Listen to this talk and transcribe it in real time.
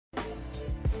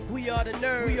We are the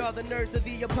nerds. We are the nerds of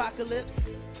the apocalypse.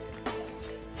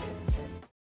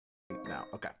 Now,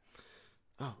 okay.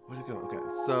 Oh, where'd it go? Okay,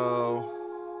 so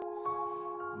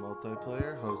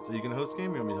multiplayer host. Are you gonna host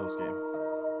game or you want me to host game?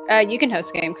 You can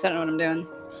host game because I don't know what I'm doing.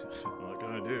 What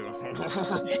can I do?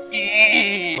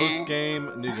 Host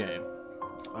game, new game.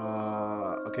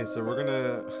 Okay, so we're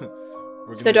gonna.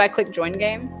 So do I click join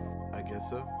game? I guess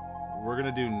so. We're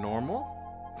gonna do normal.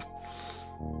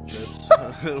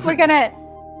 We're gonna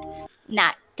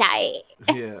not die.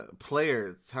 Yeah,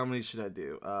 players. How many should I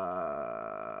do?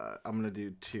 I'm gonna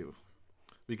do 2.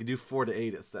 We could do 4 to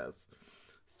 8. It says.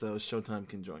 So Showtime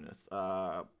can join us.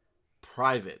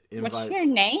 Private invite. What's your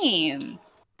name?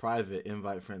 Private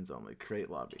invite friends only. Create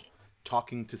lobby.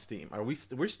 Talking to Steam.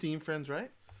 We're Steam friends,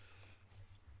 right?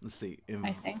 Let's see.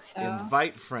 I think so.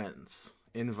 Invite friends.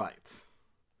 Invite.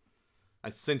 I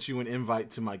sent you an invite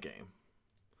to my game.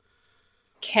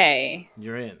 Okay.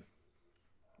 You're in.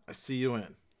 I see you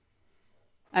in.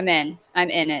 I'm in. I'm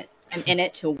in it. I'm in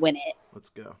it to win it. Let's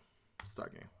go.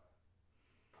 Start game.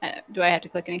 Do I have to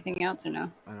click anything else or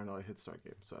no? I don't know. I hit start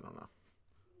game, so I don't know.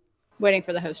 Waiting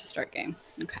for the host to start game.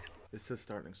 Okay. It says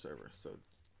starting server, so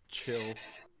chill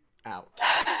out.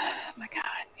 Oh my god,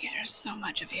 there's so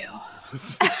much of you.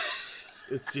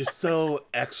 It's just so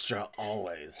extra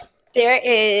always. There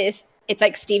is. It's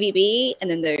like Stevie B,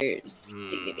 and then there's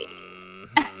Stevie B.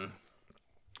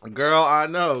 Girl, I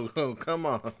know. Oh, come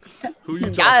on. Who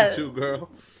you talking to, girl?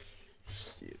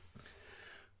 Shit.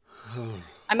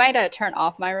 I might turn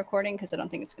off my recording because I don't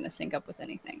think it's going to sync up with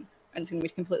anything. And it's going to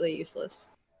be completely useless.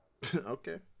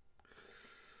 Okay.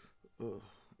 Oh,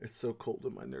 it's so cold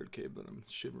in my nerd cave that I'm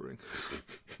shivering.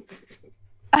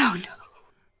 Oh, no.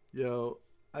 Yo,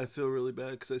 I feel really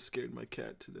bad because I scared my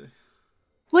cat today.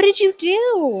 What did you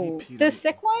do? The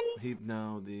sick one?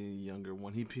 No, the younger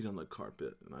one. He peed on the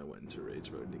carpet, and I went into rage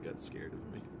mode, and he got scared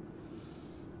of me.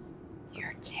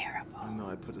 You're terrible. I know,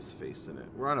 I put his face in it.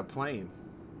 We're on a plane.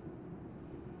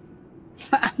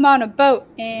 I'm on a boat,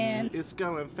 and... It's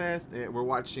going fast, and we're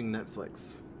watching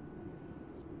Netflix.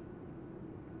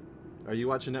 Are you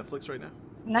watching Netflix right now?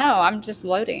 No, I'm just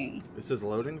loading. It says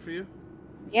loading for you?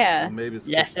 Yeah. Well, maybe it's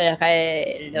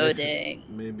loading.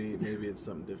 Maybe it's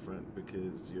something different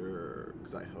because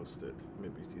I host it.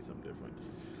 Maybe you see something different.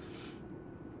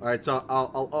 All right, so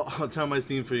I'll tell my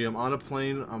scene for you. I'm on a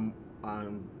plane. I'm.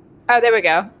 Oh, there we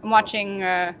go. I'm watching.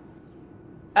 Oh,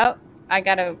 I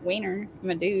got a wiener. I'm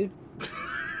a dude.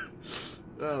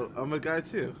 Oh, I'm a guy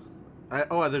too.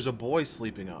 There's a boy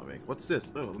sleeping on me. What's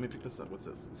this? Oh, let me pick this up. What's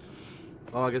this?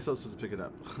 Oh, I guess I was supposed to pick it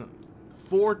up.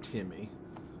 For Timmy.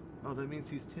 Oh, that means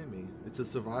he's Timmy. It's a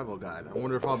survival guide. I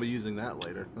wonder if I'll be using that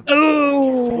later.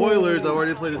 Oh! Spoilers, I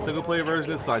already played the single player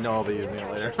version, so I know I'll be using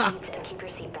it later.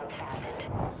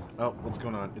 Oh, what's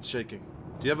going on? It's shaking.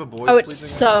 Do you have a boy sleeping? Oh, it's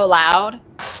so loud.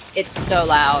 It's so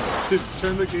loud.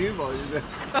 Turn the game volume down.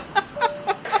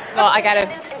 Well,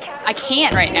 I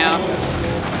can't right now.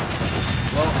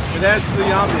 Well, it adds to the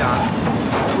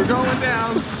ambiance. We're going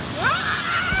down.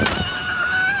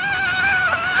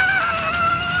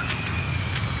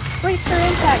 Brace for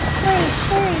impact.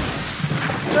 Brace.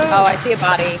 No. Oh, I see a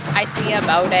body. I see a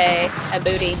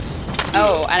booty.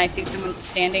 Oh, and I see someone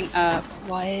standing up.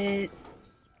 What?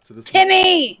 So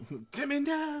Timmy! Timmy,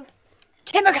 no!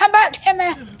 Timmy, come back,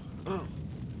 Timmy!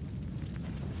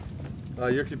 Oh.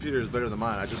 Your computer is better than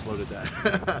mine. I just loaded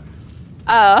that.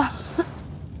 Oh.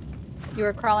 You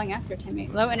were crawling after Timmy.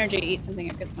 Low energy, eat something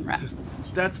and get some rest.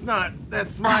 That's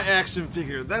my action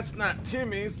figure. That's not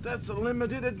Timmy's. That's a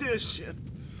limited edition.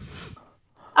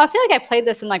 I feel like I played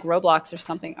this in like Roblox or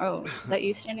something. Oh, is that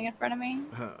you standing in front of me?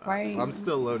 Why are you? I'm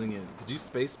still loading in. Did you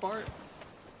spacebar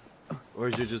it? Or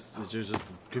is your just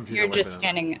computer? You're just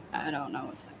standing. I don't know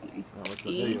what's happening. Oh, what's up?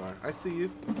 There you are. I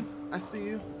see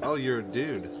you. Oh, you're a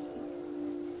dude.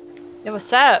 Yeah,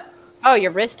 what's up? Oh,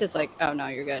 your wrist is like. Oh no,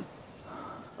 you're good.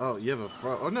 Oh, you have a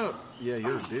oh no. Yeah,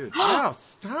 you're a dude. Wow,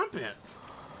 stop it.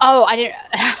 Oh, I didn't.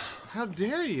 How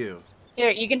dare you? Here,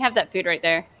 you can have that food right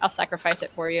there. I'll sacrifice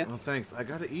it for you. Oh, thanks. I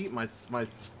gotta eat. My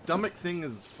stomach thing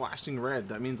is flashing red.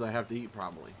 That means I have to eat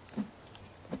probably.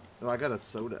 Oh, I got a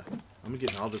soda. I'm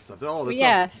getting all this stuff. All this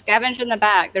stuff. Scavenge in the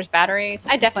back. There's batteries.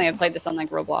 I definitely have played this on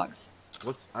like Roblox.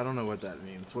 I don't know what that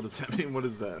means. What does that mean? What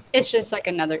is that? It's just like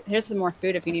another. Here's some more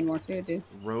food if you need more food, dude.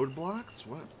 Roadblocks?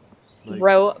 What? Like,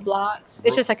 Roblox.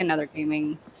 It's just like another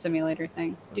gaming simulator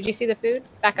thing. Okay. Did you see the food?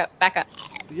 Back up.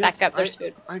 Yes, back up. There's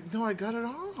food. I got it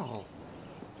all.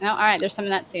 No, all right. There's some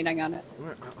in that seed. I got it.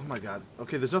 Where? Oh my god.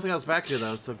 Okay, there's nothing else back here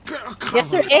though. So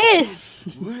yes, there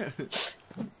is. Where?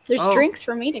 There's drinks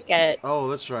for me to get. Oh,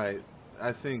 that's right.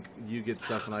 I think you get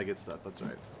stuff and I get stuff. That's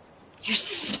right. You're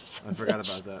so I forgot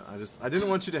about that. I didn't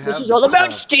want you to have This is all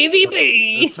about stuff. Stevie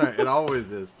B. That's right. It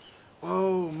always is.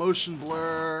 Whoa, motion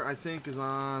blur, I think, is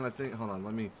on. Hold on,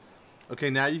 let me... Okay,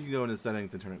 now you can go into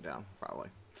settings and turn it down, probably.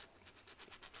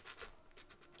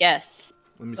 Yes.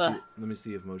 Let me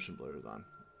see if motion blur is on.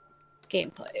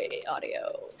 Gameplay,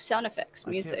 audio, sound effects,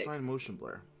 music. I can't find motion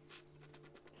blur.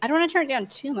 I don't want to turn it down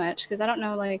too much because I don't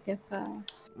know, like, if.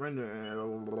 Render.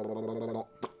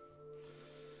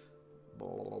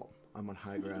 I'm on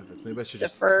high graphics. Maybe I should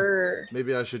defer.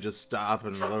 Maybe I should just stop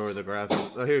and lower the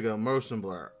graphics. Oh, here we go. Motion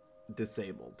blur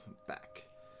disabled. Back.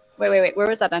 Wait. Where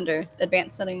was that under?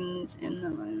 Advanced settings in the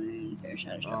lighting, fair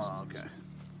shadow. Oh, okay.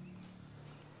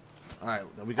 All right,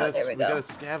 we gotta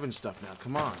scavenge stuff now.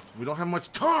 Come on, we don't have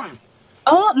much time.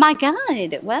 Oh my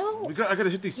God! Well, I gotta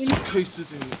hit these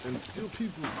suitcases and steal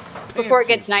people's panties. Before it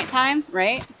gets nighttime,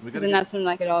 right? Because then that's when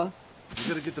like it all. We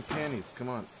gotta get the panties. Come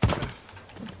on.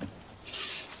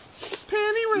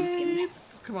 Panty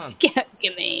raids. Come on.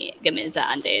 give me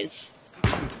Zandes.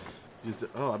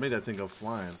 Oh, I made that thing go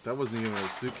flying. That wasn't even a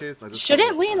suitcase.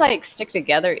 Shouldn't we like stick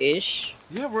together ish?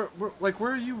 Yeah, we're like,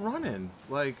 where are you running?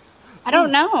 Like. I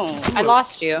don't know. I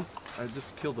lost you. I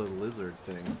just killed a lizard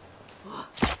thing.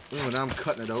 Ooh, now I'm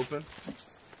cutting it open.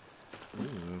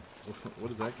 Ooh, what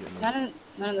does that get me?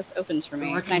 None of this opens for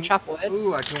me. Can I chop wood?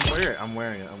 Ooh, I can wear it. I'm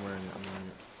wearing it.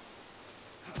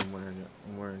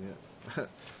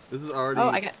 This is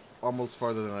already almost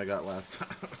farther than I got last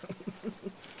time.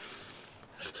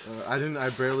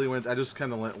 I barely went. I just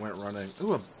kind of went running.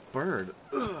 Ooh, a bird.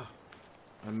 Ugh.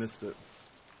 I missed it.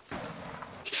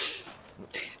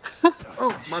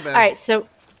 Oh, my bad. Alright, so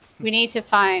we need to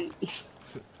find...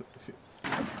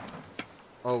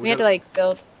 we had to like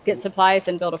get supplies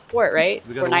and build a fort, right?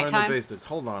 We gotta learn the basics.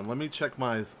 Hold on, let me check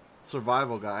my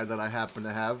survival guide that I happen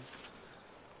to have.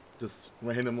 Just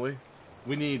randomly.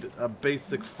 We need a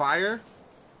basic fire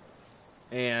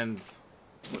and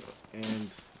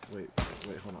wait,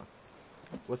 hold on.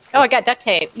 I got duct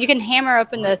tape. You can hammer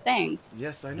open the things.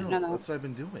 Yes, I know. That's what I've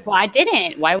been doing. Well, I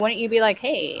didn't. Why wouldn't you be like,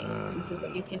 hey, this is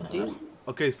what you can do?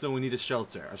 Okay, so we need a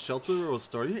shelter. A shelter will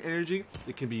store your energy.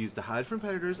 It can be used to hide from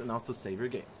predators and also save your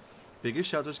game. Bigger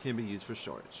shelters can be used for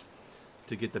storage.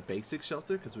 To get the basic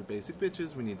shelter, because we're basic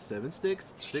bitches, we need 7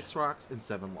 sticks, 6 rocks, and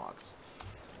 7 logs.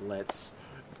 Let's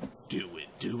do it.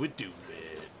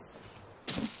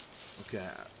 Okay.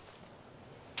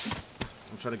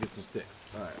 I'm trying to get some sticks.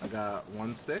 Alright, I got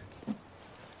 1 stick.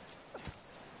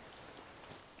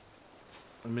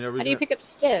 How do you pick up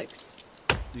sticks?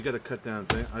 You gotta cut down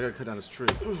thing. I gotta cut down this tree.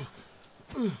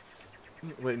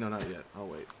 Wait, no, not yet. I'll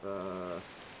wait. Oh,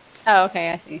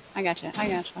 okay, I see. I gotcha.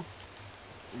 You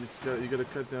gotta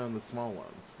cut down the small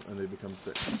ones, and they become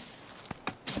sticks.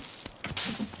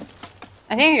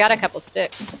 I think I got a couple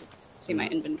sticks. See my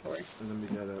inventory. And then we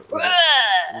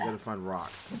gotta find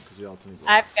rocks, because we also need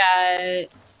rocks. I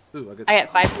got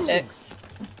 5 sticks.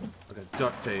 I got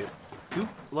duct tape. So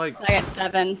I got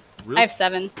 7. I have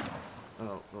 7.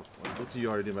 Oh, what do you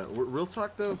already do about it? Real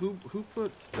talk though, who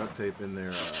puts duct tape in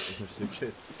their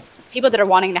suitcase? People that are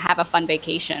wanting to have a fun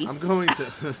vacation. I'm going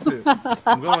to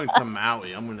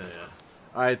Maui. I'm gonna.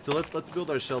 All right, so let's build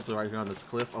our shelter right here on this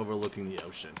cliff overlooking the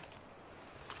ocean.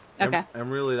 Okay.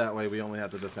 And really, that way we only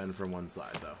have to defend from one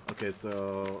side, though. Okay,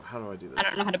 so how do I do this? I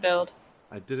don't know how to build.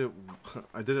 I did it.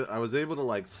 I was able to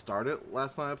like start it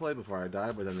last time I played before I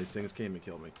died, but then these things came and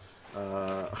killed me.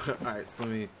 All right, so let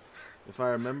me. If I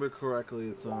remember correctly,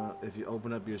 it's on. If you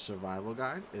open up your survival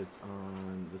guide, it's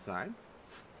on the side.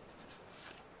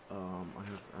 I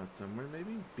have somewhere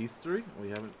maybe beast 3. We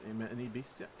haven't met any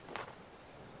beasts yet.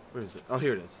 Where is it? Oh,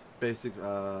 here it is. Basic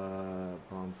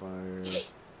bonfire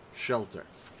shelter.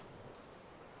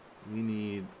 We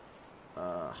need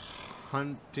a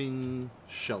hunting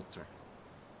shelter,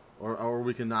 or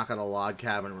we can knock out a log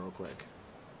cabin real quick,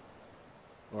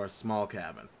 or a small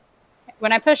cabin.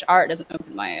 When I push R, it doesn't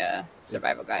open my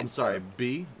survival guide. I'm sorry,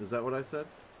 B? Is that what I said?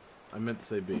 I meant to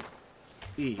say B.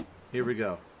 E. Here we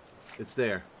go. It's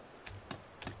there.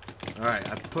 Alright,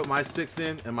 I put my sticks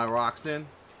in and my rocks in.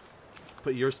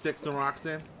 Put your sticks and rocks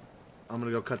in. I'm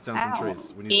gonna go cut down some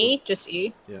trees. We need E? Just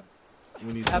E? Yep.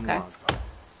 We need some logs.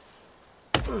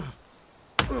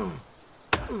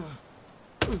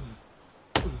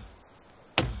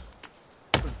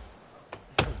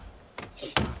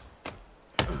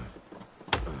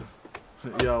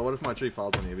 Yo, what if my tree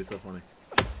falls on you? It'd be so funny.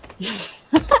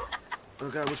 Oh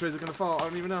god, which way is it gonna fall? I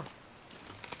don't even know.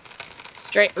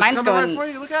 Straight. Mine's going right for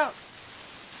you. Look out!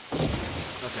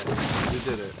 Okay, we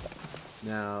did it.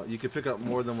 Now you can pick up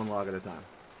more than 1 log at a time.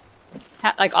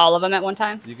 Like all of them at one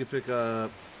time? You can pick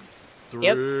up 3 at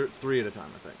a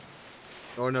time, I think.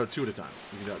 Or no, 2 at a time.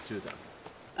 You can do it 2 at a time.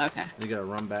 Okay. You gotta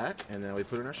run back, and then we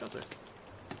put it in our shelter.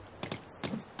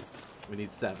 We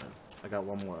need 7. I got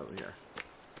 1 more over here.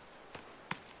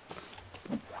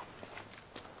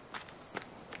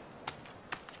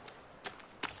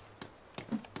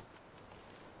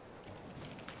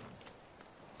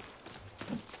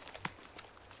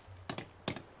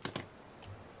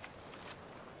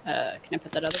 Can I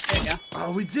put that other? There you go.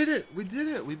 Oh, we did it! We did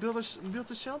it! We built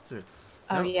a shelter.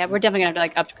 Oh yeah, we're definitely gonna have to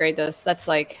like upgrade this. That's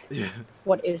like, yeah.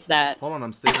 What is that? Hold on,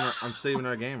 I'm saving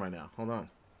our game right now. Hold on.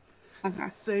 Okay.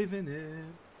 Saving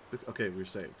it. Okay, we're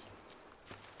saved.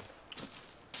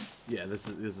 Yeah, this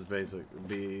is basic.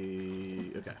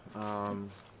 Okay. I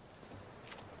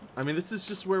mean, this is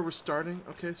just where we're starting.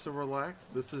 Okay, so relax.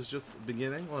 This is just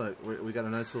beginning. Look, we got a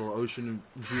nice little ocean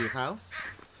view house.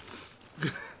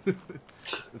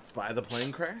 It's by the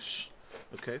plane crash.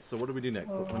 Okay, so what do we do next?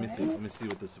 Let me see. Let me see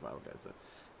what the survival guide said.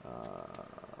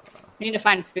 We need to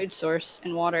find food source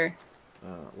and water.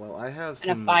 Well, I have some.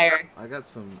 And a fire. I got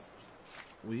some.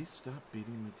 Will you stop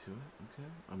beating me to it? Okay,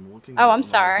 I'm looking. Oh, I'm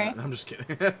sorry. I'm just kidding.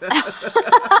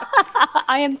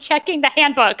 I am checking the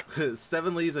handbook.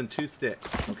 7 leaves and 2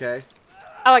 sticks. Okay.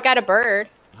 Oh, I got a bird.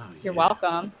 Oh, You're yeah.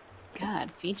 welcome. God,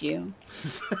 feed you.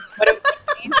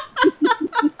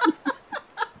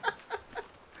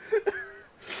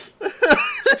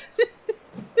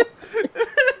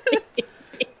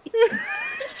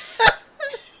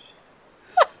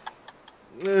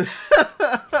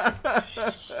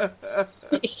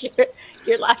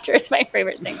 Your laughter is my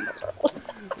favorite thing in the world.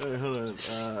 Hold on.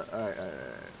 All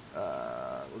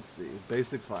right. Let's see.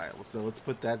 Basic fire. So let's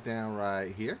put that down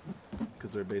right here,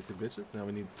 because they're basic bitches. Now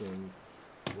we need some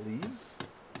leaves.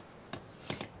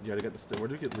 You already got the. Where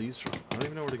do we get leaves from? I don't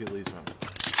even know where to get leaves from.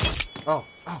 Oh!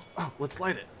 Let's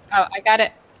light it. Oh, I got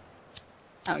it.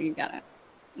 Oh, you got it.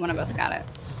 One of us got it.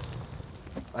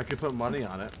 I could put money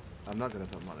on it. I'm not gonna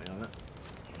put money on it.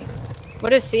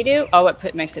 What does C do? Oh,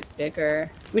 it makes it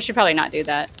bigger. We should probably not do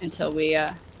that until we,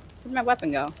 where'd my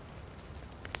weapon go?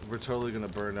 We're totally gonna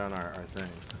burn down our thing.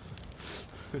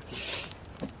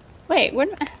 Wait, where?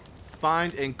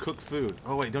 Find and cook food.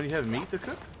 Oh wait, don't you have meat to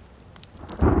cook?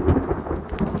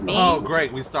 Me? Oh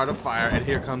great, we start a fire and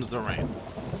here comes the rain.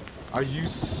 Are you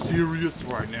serious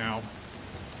right now?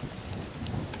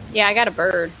 Yeah, I got a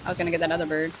bird. I was gonna get that other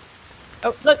bird.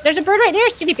 Oh, look, there's a bird right there,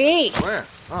 Stevie B. Where?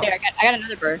 Oh. There, I got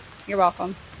another bird. You're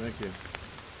welcome. Thank you.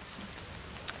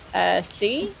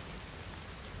 C?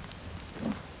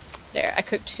 There, I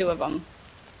cooked 2 of them.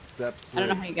 Step 3. I don't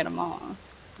know how you get them all.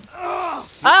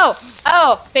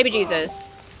 Oh, baby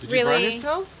Jesus. Did Really? you burn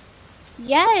yourself?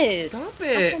 Yes. Stop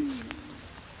it.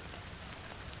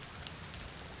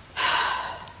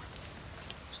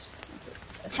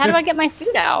 How do I get my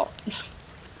food out?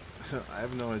 I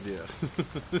have no idea.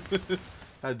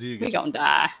 How do you get? We gonna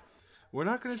die. We're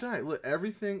not gonna die. Look,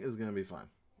 everything is gonna be fine.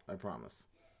 I promise.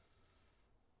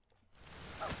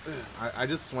 I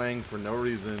just swang for no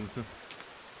reason.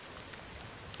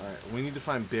 Alright, we need to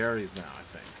find berries now, I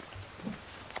think.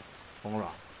 Hold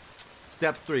on.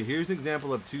 Step 3. Here's an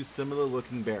example of 2 similar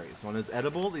looking berries. One is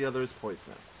edible, the other is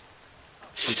poisonous.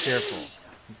 Be careful.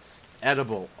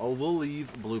 Edible. Oh, we'll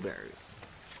leave blueberries.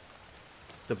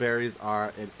 The berries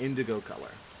are an indigo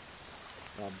color.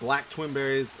 Black twin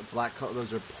berries, black color,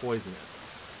 those are poisonous.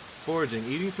 Foraging.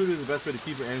 Eating food is the best way to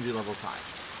keep your energy levels high.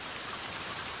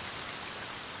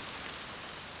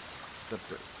 Step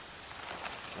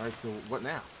 3. Alright, so what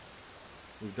now?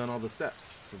 We've done all the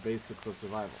steps for basics of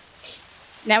survival.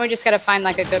 Now we just gotta find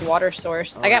like a good water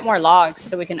source. I got more logs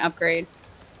so we can upgrade.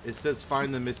 It says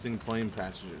find the missing plane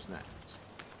passengers next.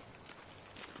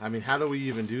 I mean, how do we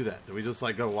even do that? Do we just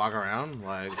like go walk around?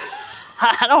 Like,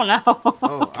 I don't know.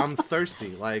 oh, I'm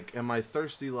thirsty. Like, am I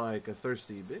thirsty like a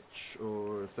thirsty bitch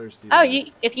or thirsty? Oh,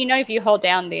 like... if you hold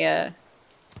down the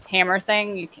hammer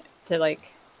thing, you can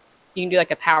do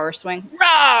like a power swing.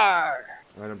 Roar!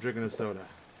 Alright, I'm drinking a soda.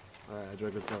 Alright, I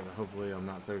drank a soda. Hopefully I'm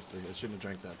not thirsty. I shouldn't have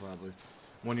drank that probably.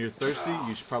 When you're thirsty,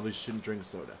 you probably shouldn't drink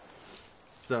soda.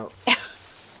 So.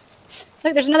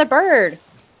 Look, there's another bird.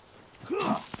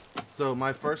 So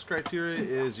my first criteria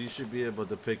is you should be able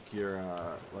to pick your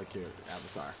like your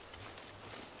avatar.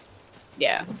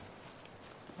 Yeah.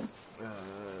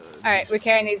 Alright, we're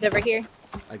carrying these over here.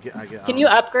 I get. Can you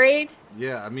upgrade?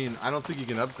 Yeah, I mean, I don't think you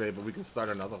can upgrade, but we can start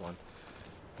another one.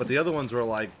 But the other ones were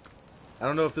like, I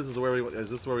don't know if this is where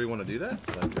is this where we want to do that?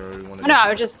 Like, where we want to? No,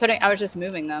 I was just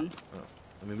moving them. Oh.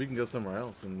 I mean, we can go somewhere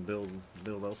else and build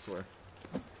elsewhere.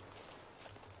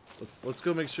 Let's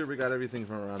go make sure we got everything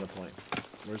from around the plane.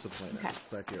 Where's the plane? Okay. It's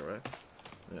back here, right?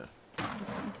 Yeah.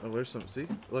 Oh, there's some. See?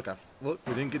 Look, we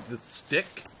didn't get the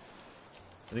stick.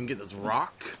 I didn't get this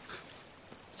rock.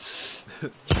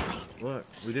 Look,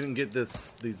 we didn't get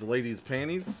these ladies'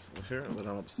 panties here that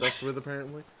I'm obsessed with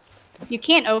apparently. You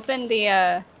can't open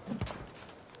the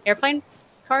airplane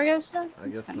cargo stuff? I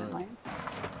guess not. Annoying.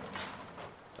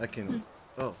 I can.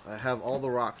 Oh, I have all the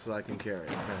rocks that I can carry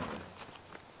apparently.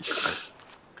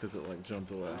 Because it like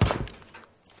jumped away.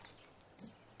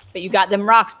 But you got them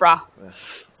rocks, brah.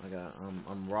 Yeah,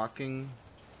 I'm rocking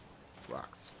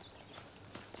rocks.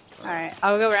 Alright,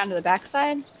 I'll go around to the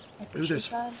backside. That's what what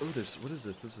is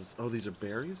this? These are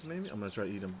berries, maybe? I'm gonna try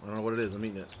to eat them. I don't know what it is. I'm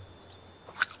eating it.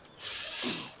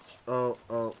 Oh,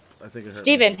 I think it hurt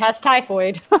Steven has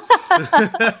typhoid. Oh,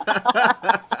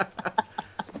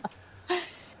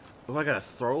 I got a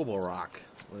throwable rock.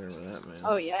 Whatever that means.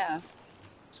 Oh, yeah.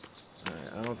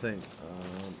 Alright, I don't think,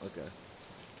 okay.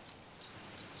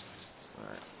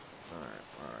 Alright.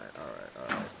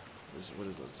 What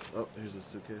is this? Oh, here's a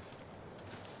suitcase.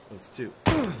 That's 2.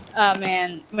 Oh,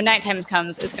 man. When nighttime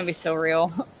comes, it's gonna be so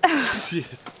real.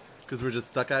 Yes. Because we're just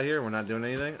stuck out here, we're not doing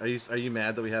anything? Are you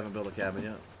mad that we haven't built a cabin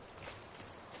yet?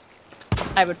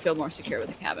 I would feel more secure with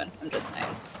a cabin, I'm just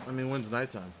saying. I mean, when's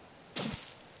nighttime? I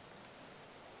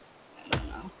don't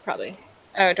know. Probably.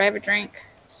 Oh, do I have a drink?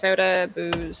 Soda,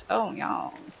 booze. Oh,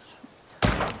 y'all.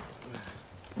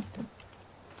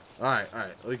 Alright.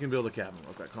 We can build a cabin.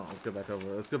 Okay, come on. Let's go back over.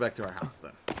 Let's go back to our house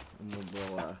then. And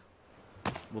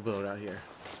we'll build it out here.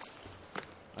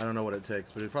 I don't know what it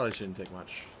takes, but it probably shouldn't take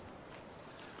much.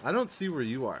 I don't see where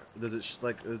you are. Does it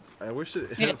I wish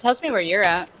it... It tells me where you're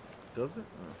at. Does it?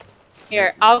 Oh.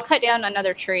 Here, I'll cut down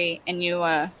another tree, and you,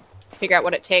 figure out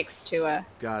what it takes to,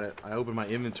 Got it. I opened my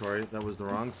inventory. That was the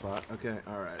wrong spot. Okay,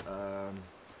 alright.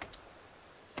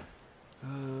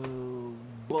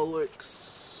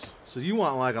 Bullocks. So you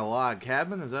want like a log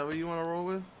cabin? Is that what you want to roll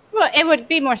with? Well, it would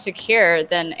be more secure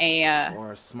than a,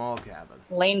 or a small cabin.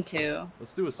 Lean-to.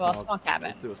 Let's do a small, small cabin.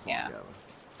 Let's do a small yeah. cabin.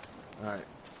 Alright.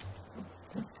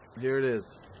 Here it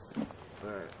is.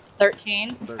 Alright.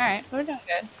 13? Alright, we're doing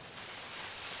good.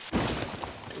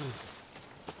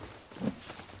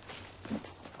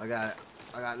 I got it.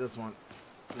 I got this one.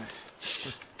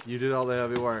 You did all the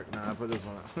heavy work. Now I put this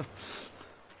one up.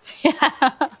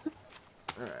 Yeah.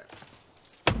 Alright.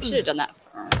 Should have done that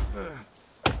first.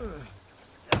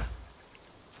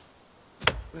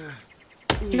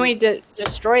 Can we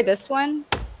destroy this one?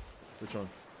 Which one?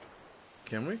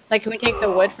 Can we? Like, can we take the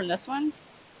wood from this one?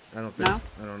 I don't think No? so.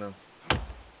 I don't know.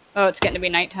 Oh, it's getting to be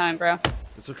nighttime, bro.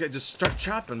 It's okay. Just start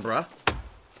chopping, bruh.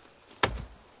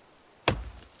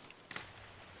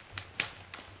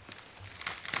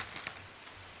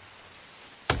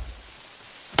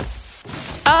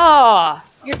 Oh!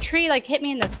 Your tree, like, hit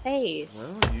me in the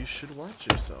face. Well, you should watch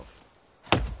yourself.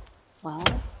 Well,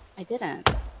 I didn't.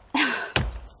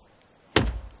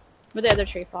 Where'd the other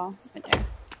tree fall? Right there.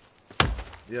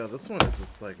 Yeah, this one is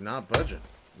just, like, not budging.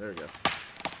 There we go.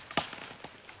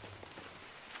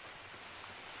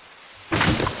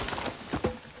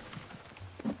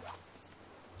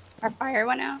 Our fire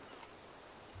went out.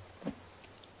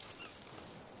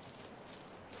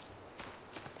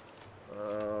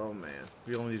 Oh, man.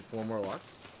 We only need 4 more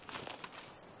lots?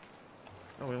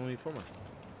 Oh, we only need 4 more.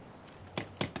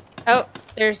 Oh,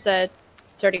 there's a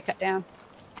 30 cut down.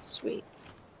 Sweet.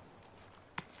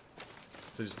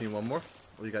 So you just need 1 more?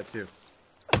 Well, you got 2.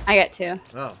 I got 2.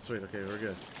 Oh, sweet. Okay, we're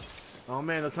good. Oh,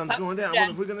 man, the sun's going down. What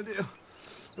are we going to do?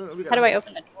 How do I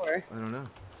open the door? I don't know.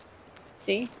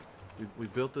 See? We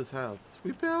built this house.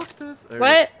 We built this. There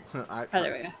What? oh,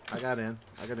 there we go. I got in.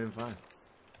 I got in fine.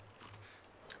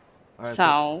 All right,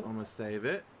 So I'm gonna save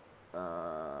it.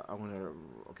 I want to.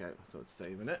 Okay, so it's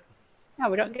saving it. no,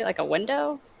 we don't get like a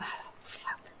window.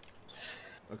 Fuck.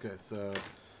 Okay, so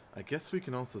I guess we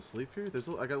can also sleep here.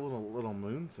 I got a little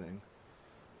moon thing.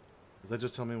 Does that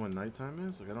just tell me when nighttime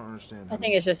is? Like I don't understand. I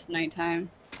think it's just nighttime.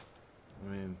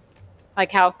 I mean,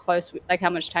 like how close, like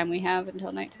how much time we have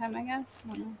until nighttime. I guess.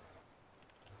 I don't know.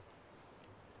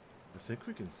 I think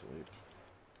we can sleep.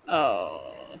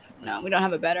 Oh no, we don't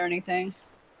have a bed or anything.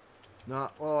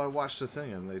 No, well, I watched a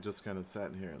thing and they just kind of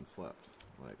sat in here and slept.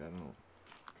 Like I don't.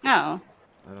 No.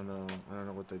 I don't know. I don't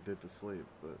know what they did to sleep,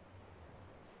 but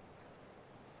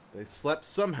they slept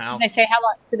somehow. Did they say how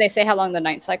long? Did they say how long the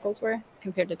night cycles were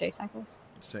compared to day cycles?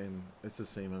 Same. It's the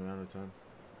same amount of time.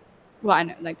 Well, I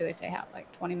know. Like, do they say how?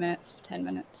 Like 20 minutes, 10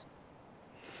 minutes?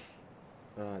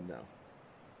 No.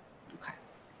 Okay.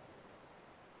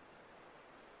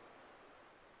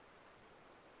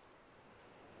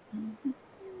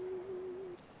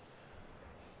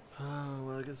 Oh,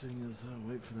 well, I guess we can just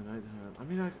wait for the night time. I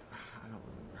mean, I don't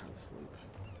remember how to sleep.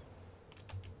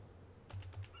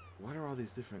 What are all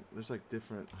these different? There's like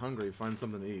different. Hungry. Find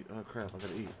something to eat. Oh crap! I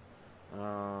gotta eat.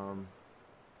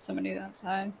 Somebody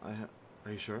outside.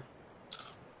 Are you sure?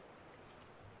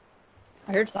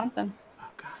 I heard something. Oh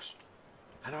gosh.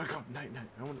 How do I go? Night.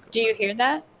 I want to go. Do you hear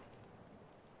that?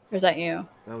 Or is that you?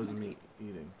 That was me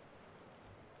eating.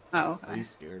 Oh, okay. Are you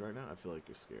scared right now? I feel like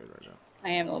you're scared right now. I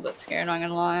am a little bit scared, not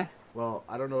gonna lie. Well,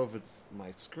 I don't know if it's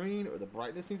my screen or the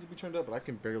brightness needs to be turned up, but I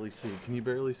can barely see. Can you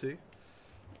barely see?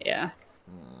 Yeah.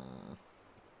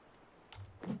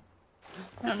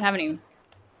 I don't have any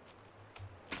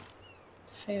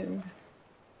food.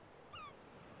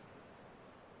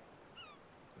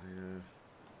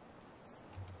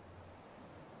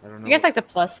 I don't know. I guess like the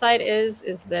plus side is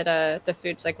that the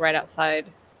food's like right outside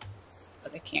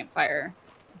of the campfire.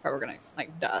 If I were gonna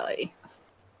like die.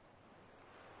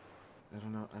 I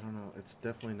don't know. It's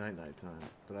definitely night time,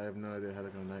 but I have no idea how to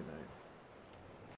go night.